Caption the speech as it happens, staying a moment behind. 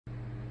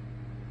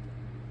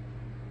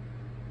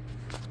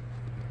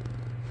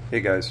Hey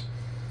guys,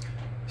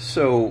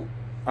 so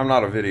I'm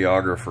not a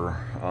videographer,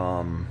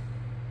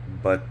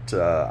 but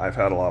I've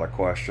had a lot of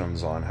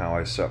questions on how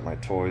I set my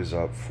toys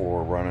up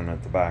for running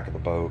at the back of the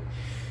boat,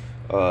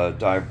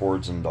 dive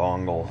boards and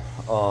dongle.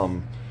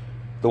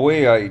 The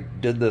way I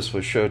did this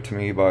was showed to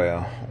me by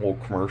an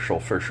old commercial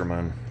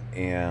fisherman,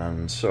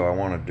 and so I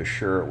wanted to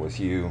share it with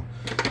you.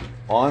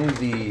 On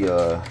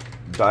the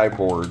dive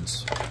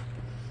boards,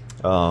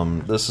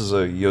 this is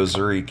a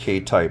Yo-Zuri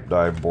K-type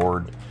dive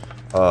board.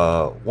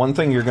 One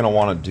thing you're going to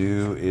want to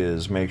do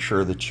is make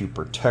sure that you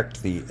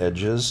protect the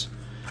edges,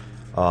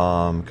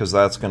 because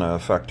that's going to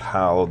affect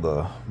how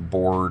the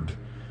board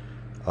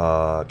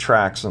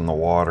tracks in the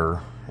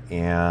water.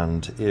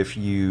 And if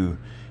you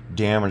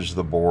damage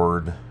the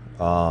board,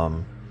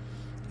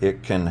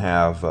 it can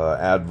have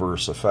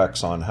adverse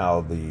effects on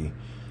how the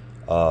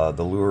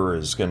lure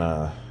is going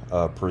to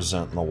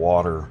present in the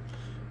water.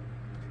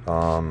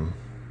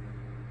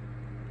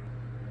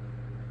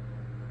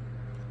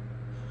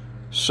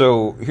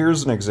 So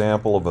here's an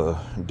example of a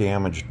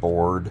damaged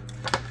board.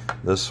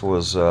 This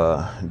was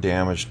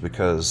damaged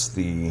because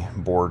the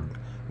board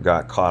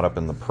got caught up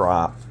in the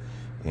prop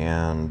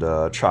and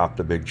chopped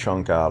a big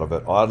chunk out of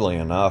it. Oddly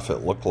enough,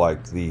 it looked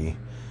like the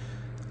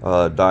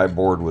dive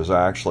board was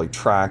actually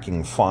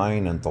tracking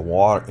fine in the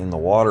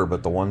water,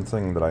 but the one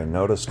thing that I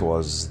noticed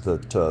was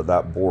that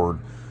that board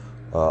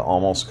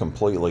almost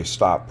completely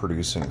stopped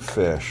producing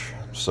fish.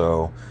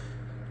 So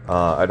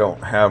I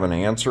don't have an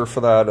answer for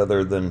that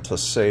other than to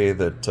say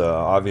that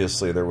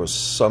obviously there was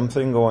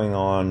something going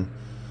on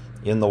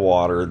in the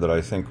water that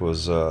I think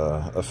was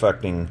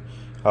affecting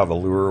how the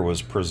lure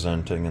was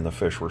presenting, and the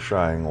fish were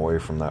shying away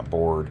from that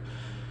board.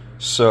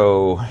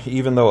 So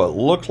even though it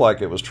looked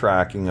like it was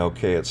tracking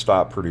okay, it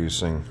stopped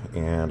producing,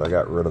 and I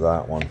got rid of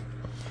that one.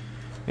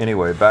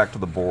 Anyway, back to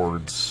the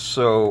boards.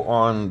 So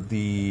on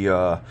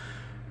the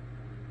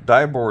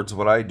dive boards,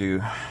 what I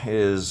do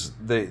is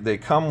they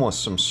come with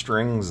some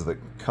strings that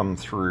come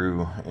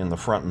through in the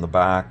front and the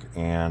back,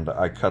 and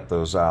I cut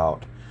those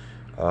out.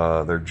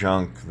 They're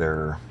junk.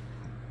 They're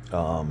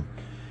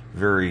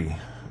very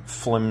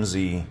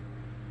flimsy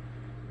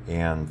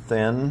and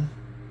thin.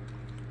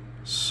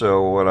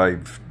 So what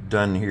I've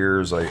done here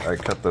is I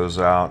cut those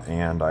out,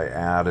 and I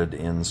added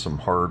in some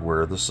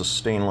hardware. This is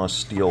stainless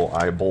steel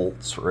eye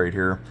bolts right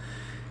here,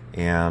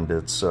 and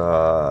it's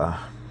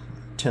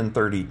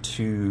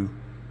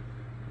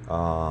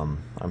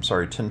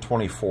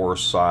 1024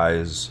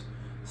 size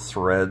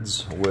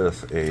threads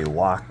with a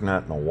lock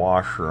nut and a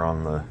washer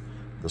on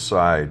the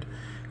side.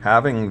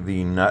 Having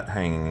the nut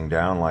hanging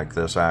down like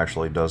this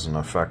actually doesn't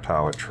affect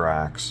how it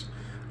tracks.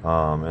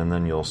 And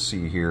then you'll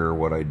see here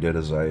what I did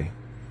is I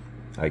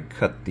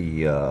cut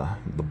the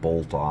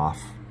bolt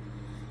off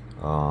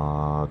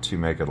to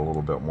make it a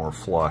little bit more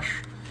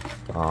flush.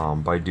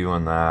 By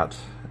doing that,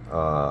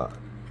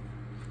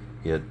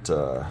 it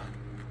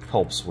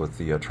helps with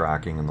the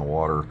tracking in the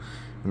water.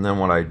 And then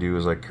what I do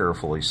is I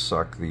carefully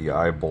suck the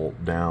eye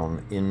bolt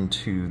down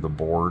into the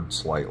board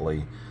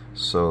slightly,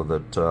 so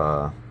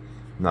that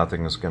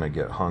nothing is going to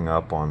get hung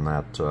up on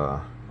that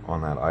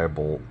eye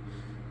bolt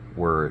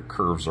where it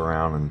curves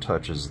around and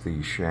touches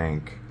the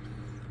shank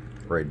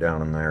right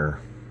down in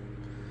there.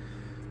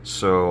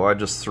 So I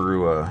just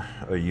threw a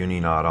uni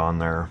knot on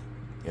there,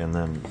 and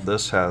then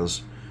this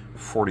has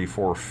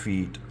 44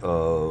 feet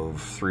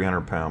of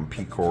 300-pound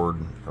P cord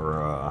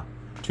or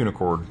tuna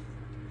cord,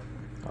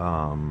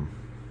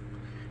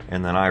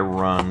 and then I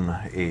run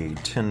a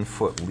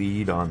 10-foot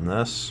lead on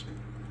this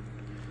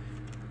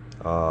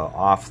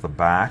off the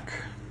back.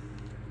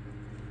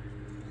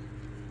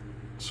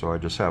 So I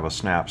just have a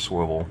snap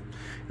swivel.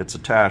 It's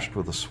attached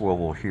with a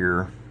swivel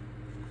here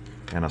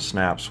and a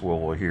snap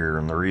swivel here,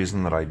 and the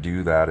reason that I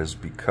do that is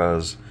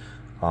because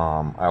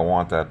I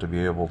want that to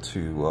be able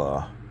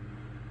to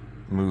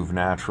move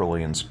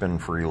naturally and spin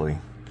freely.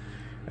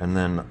 And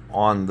then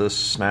on this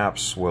snap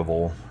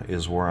swivel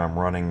is where I'm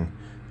running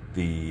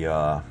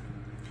the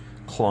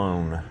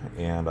clone,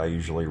 and I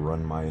usually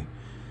run my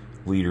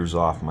leaders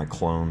off my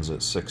clones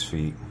at 6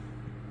 feet.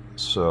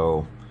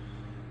 So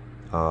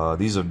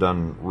these have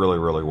done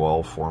really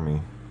well for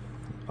me.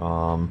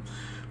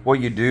 What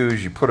you do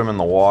is you put them in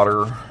the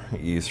water,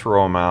 you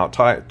throw them out,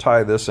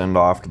 tie this end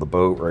off to the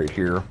boat right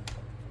here.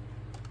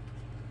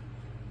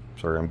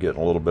 Sorry, I'm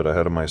getting a little bit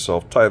ahead of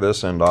myself. Tie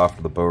this end off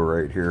to the boat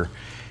right here.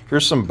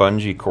 Here's some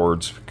bungee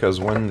cords, because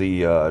when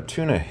the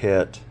tuna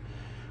hit,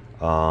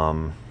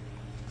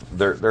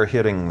 they're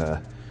hitting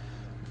the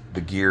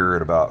gear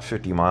at about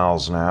 50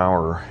 miles an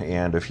hour,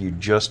 and if you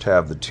just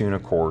have the tuna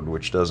cord,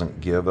 which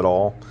doesn't give at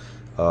all,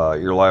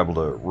 you're liable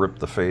to rip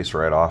the face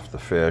right off the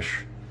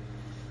fish,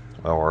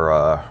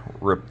 or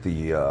rip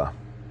the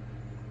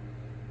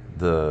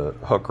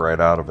hook right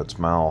out of its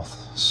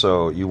mouth.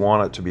 So you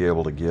want it to be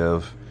able to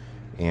give,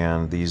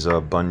 and these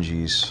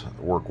bungees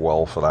work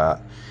well for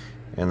that.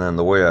 And then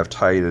the way I've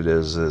tied it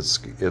is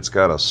it's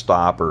got a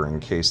stopper in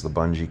case the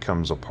bungee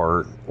comes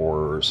apart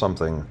or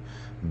something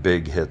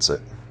big hits it.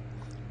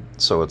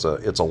 So it's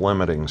a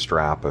limiting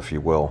strap, if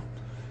you will,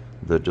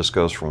 that just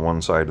goes from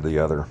one side to the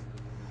other.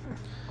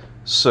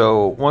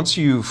 So once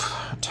you've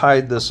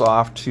tied this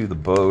off to the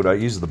boat, I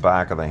use the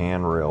back of the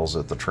handrails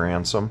at the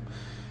transom.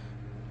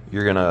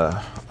 You're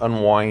gonna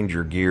unwind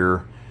your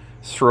gear,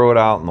 throw it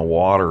out in the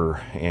water,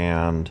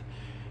 and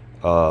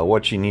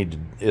what you need to,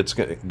 it's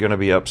gonna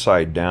be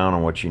upside down,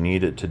 and what you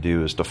need it to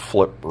do is to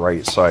flip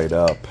right side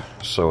up,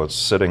 so it's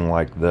sitting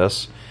like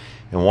this.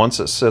 And once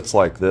it sits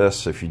like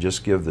this, if you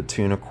just give the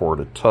tuna cord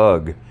a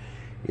tug,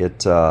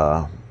 it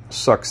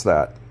sucks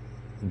that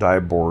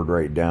dive board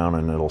right down,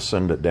 and it'll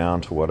send it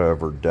down to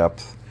whatever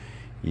depth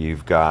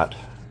you've got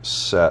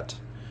set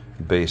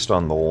based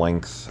on the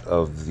length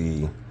of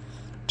the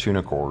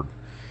tuna cord.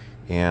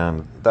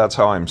 And that's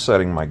how I'm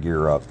setting my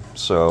gear up.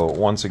 So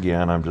once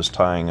again, I'm just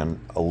tying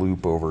a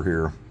loop over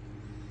here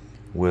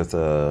with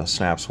a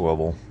snap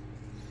swivel,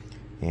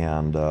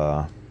 and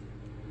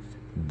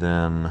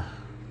then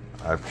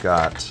I've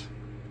got,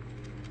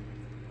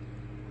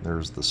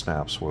 there's the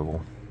snap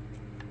swivel,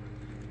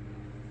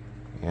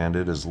 and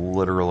it is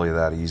literally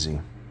that easy.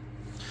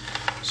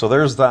 So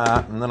there's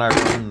that, and then I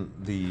run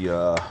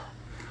the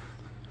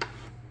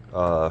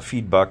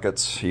feed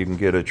buckets you can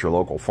get at your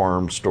local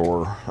farm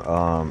store,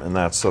 and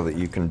that's so that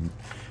you can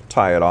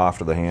tie it off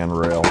to the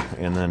handrail,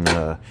 and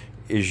then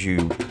as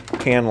you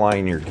hand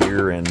line your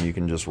gear in, you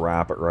can just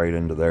wrap it right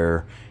into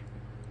there,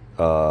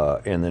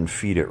 and then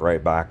feed it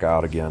right back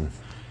out again.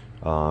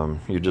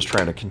 You're just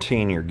trying to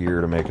contain your gear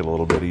to make it a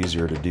little bit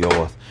easier to deal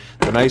with.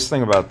 The nice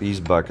thing about these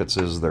buckets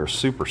is they're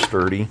super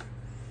sturdy,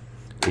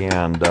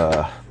 and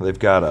they've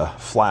got a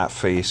flat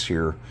face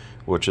here,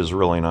 which is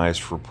really nice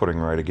for putting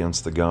right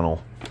against the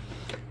gunnel.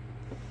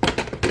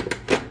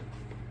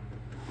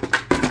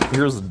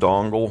 Here's the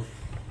dongle,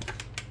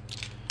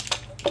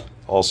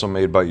 also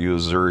made by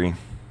Yo-Zuri.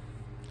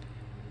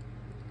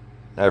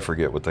 I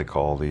forget what they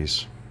call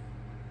these.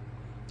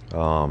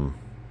 I'll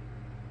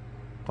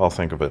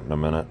think of it in a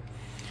minute.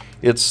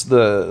 It's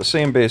the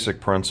same basic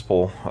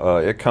principle.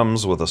 It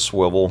comes with a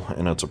swivel,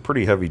 and it's a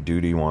pretty heavy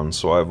duty one,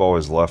 so I've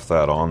always left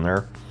that on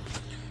there.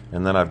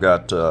 And then I've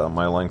got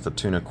my length of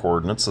tuna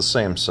cord, and it's the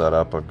same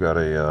setup. I've got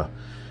a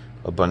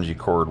bungee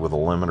cord with a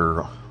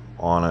limiter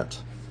on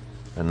it,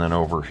 and then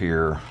over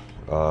here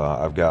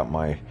I've got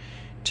my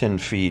 10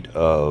 feet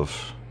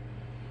of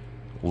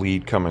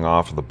lead coming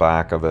off of the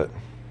back of it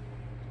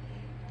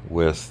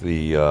with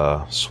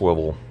the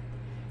swivel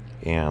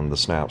and the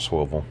snap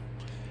swivel,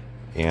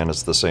 and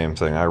it's the same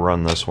thing. I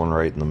run this one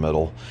right in the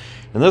middle,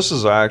 and this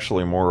is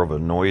actually more of a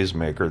noise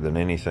maker than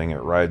anything.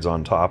 It rides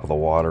on top of the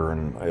water,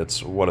 and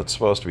it's what it's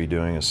supposed to be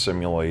doing is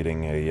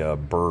simulating a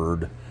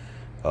bird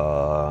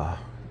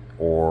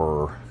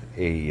or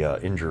a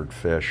injured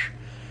fish,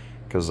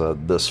 because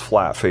this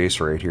flat face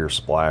right here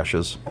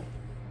splashes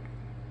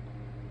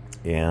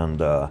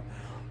and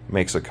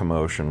makes a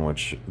commotion,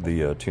 which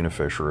the tuna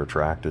fish are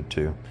attracted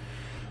to.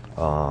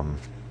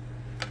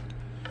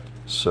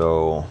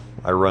 So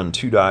I run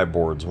 2 dive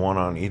boards, one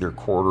on either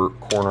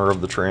corner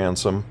of the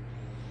transom,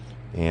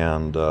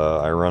 and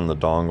I run the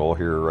dongle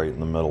here right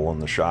in the middle in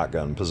the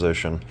shotgun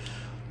position,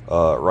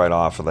 right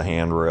off of the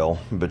handrail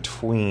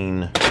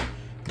between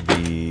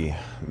the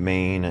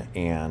main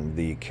and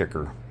the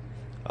kicker.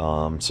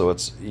 So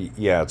it's,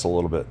 yeah, it's a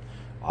little bit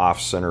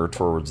off center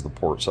towards the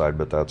port side,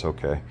 but that's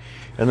okay.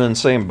 And then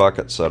same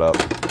bucket setup,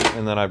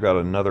 and then I've got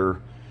another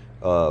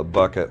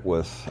bucket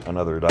with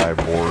another dive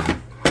board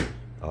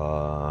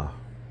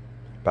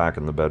back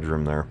in the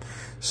bedroom there.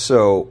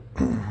 So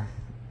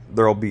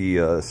there'll be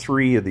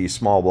 3 of these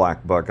small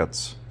black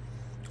buckets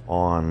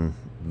on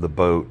the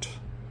boat,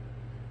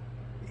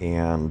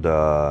 and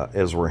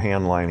as we're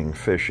hand lining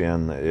fish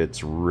in,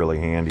 it's really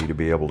handy to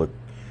be able to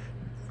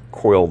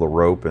coil the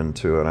rope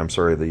into it, I'm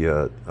sorry,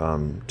 the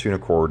tuna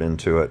cord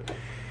into it,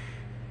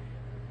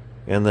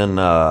 and then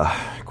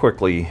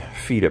quickly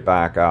feed it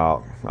back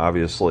out.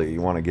 Obviously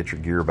you want to get your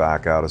gear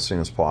back out as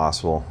soon as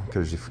possible,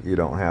 because if you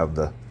don't have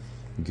the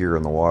gear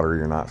in the water,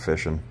 you're not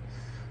fishing.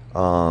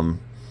 And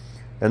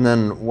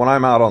then when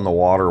I'm out on the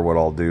water, what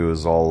I'll do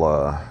is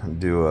I'll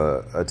do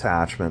a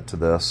attachment to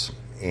this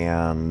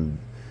and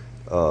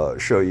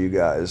show you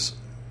guys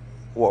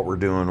what we're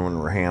doing when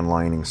we're hand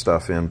lining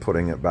stuff in,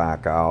 putting it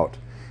back out,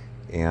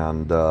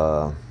 and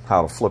how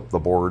to flip the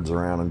boards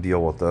around and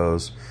deal with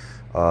those.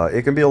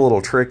 It can be a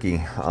little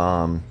tricky.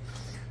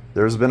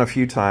 There's been a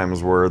few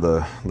times where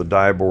the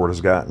dive board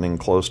has gotten in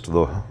close to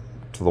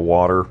the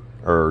water,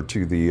 or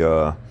to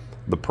the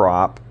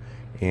prop,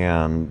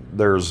 and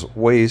there's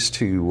ways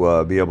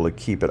to be able to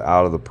keep it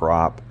out of the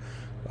prop.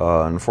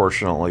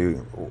 Unfortunately,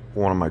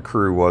 one of my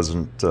crew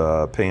wasn't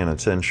paying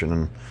attention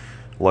and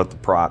let the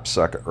prop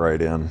suck it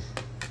right in,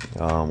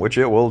 which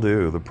it will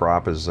do. The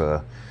prop is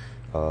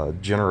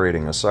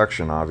generating a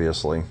suction,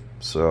 obviously,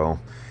 so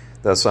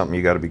that's something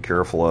you got to be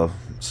careful of.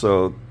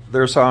 So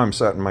there's how I'm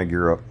setting my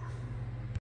gear up.